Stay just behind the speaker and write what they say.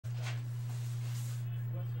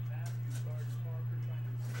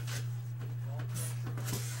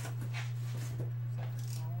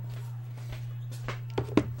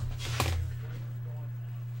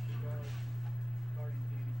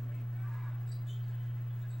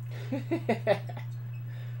All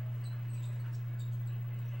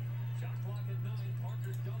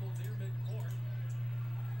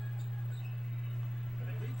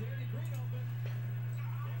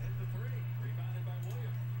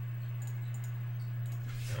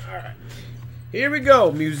right. Here we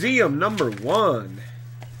go. Museum number 1.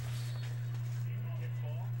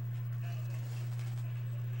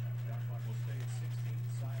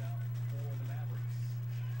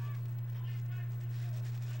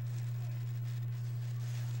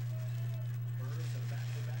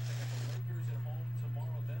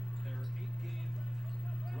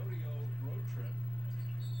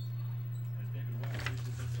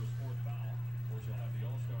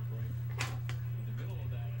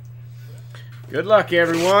 Good luck,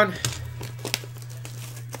 everyone.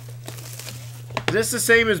 Is this the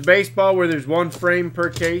same as baseball where there's 1 frame per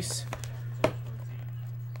case?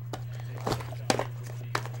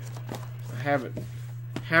 I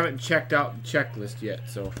haven't checked out the checklist yet,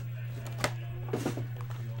 so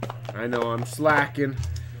I know I'm slacking.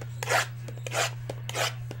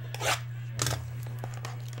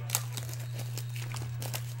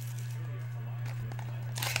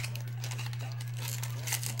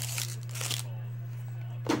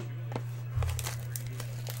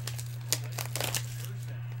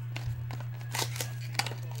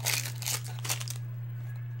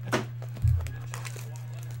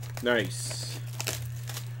 Nice.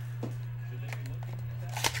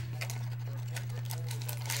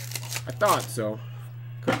 I thought so.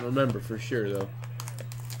 Couldn't remember for sure, though.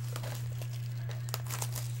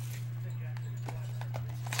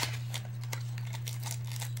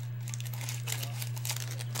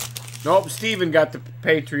 Nope, Steven got the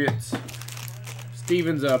Patriots.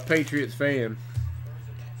 Steven's a Patriots fan.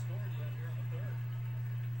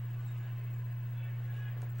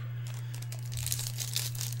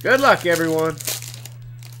 Good luck, everyone.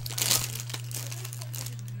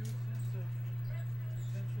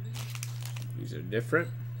 These are different.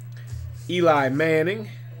 Eli Manning.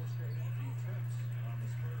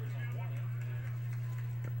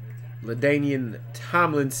 LaDainian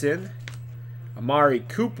Tomlinson. Amari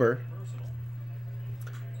Cooper.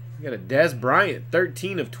 We got a Dez Bryant,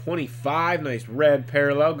 13 of 25. Nice red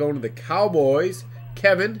parallel going to the Cowboys.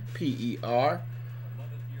 Kevin, P-E-R.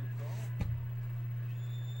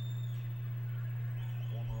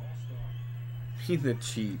 The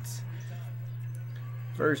cheats.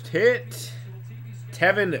 First hit,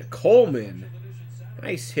 Tevin Coleman.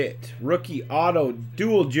 Nice hit. Rookie auto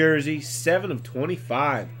dual jersey, 7 of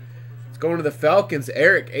 25. It's going to the Falcons.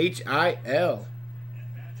 Eric, H-I-L.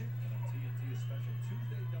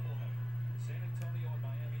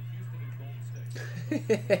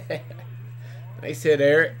 Nice hit,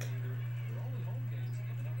 Eric.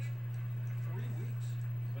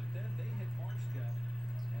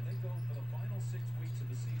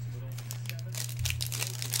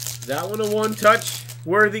 Is that one a one-touch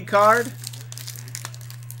worthy card?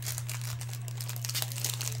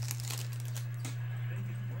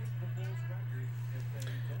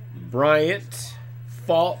 Bryant,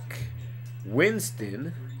 Falk,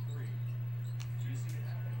 Winston,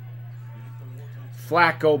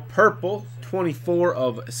 Flacco purple, 24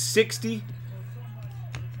 of 60.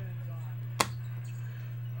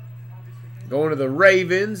 Going to the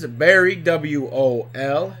Ravens, Barry,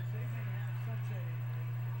 W-O-L.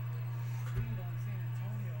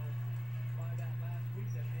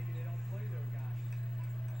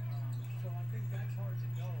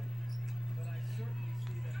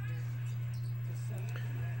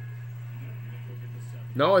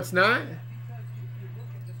 No, it's not.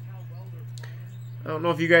 I don't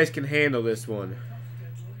know if you guys can handle this one.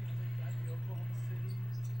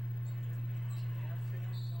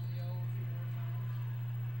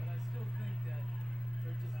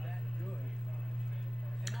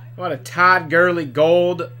 What a Todd Gurley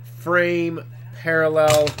gold frame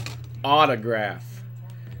parallel autograph.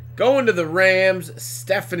 Going to the Rams,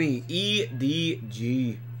 Stephanie,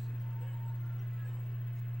 E-D-G.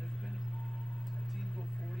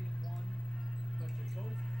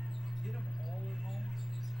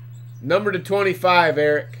 Number to 25,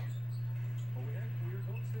 Eric.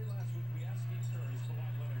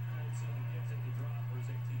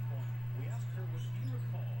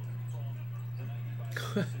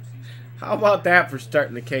 How about that for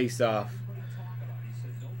starting the case off?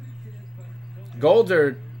 Golds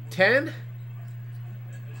are 10?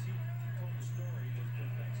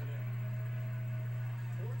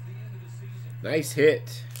 Nice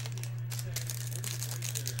hit.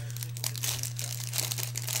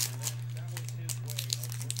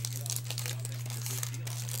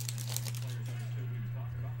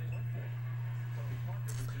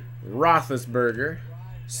 Roethlisberger,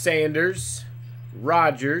 Sanders,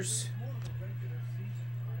 Rodgers.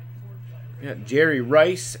 We got Jerry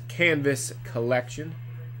Rice, Canvas Collection.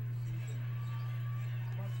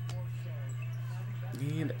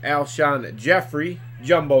 And Alshon Jeffrey,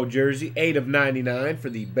 Jumbo Jersey, 8/99 for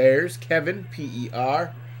the Bears. Kevin,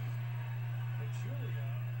 PER.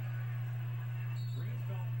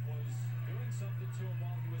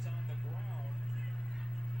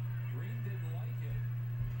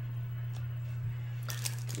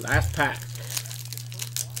 Last pack.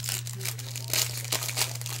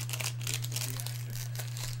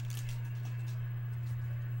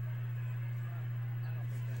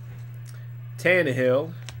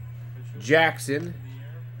 Tannehill, Jackson,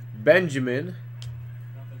 Benjamin,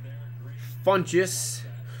 Funchess,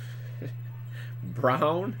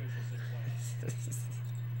 Brown.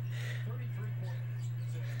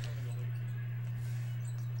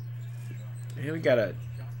 And we got a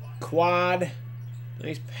quad.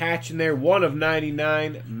 Nice patch in there.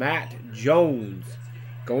 1/99, Matt Jones.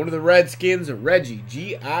 Going to the Redskins, Reggie,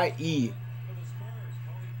 G-I-E.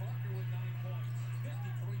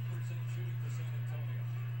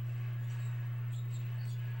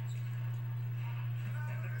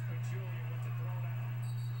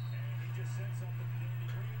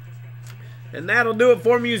 And that'll do it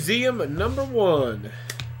for Museum number 1.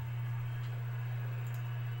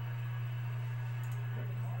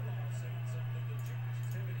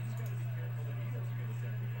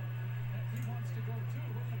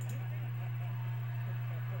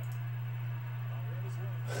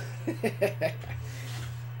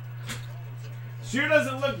 Sure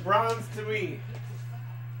doesn't look bronze to me.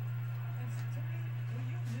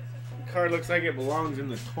 The card looks like it belongs in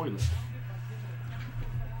the toilet.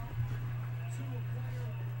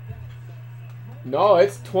 No,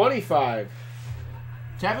 it's 25.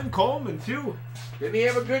 Tevin Coleman, too. Didn't he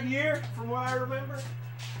have a good year, from what I remember?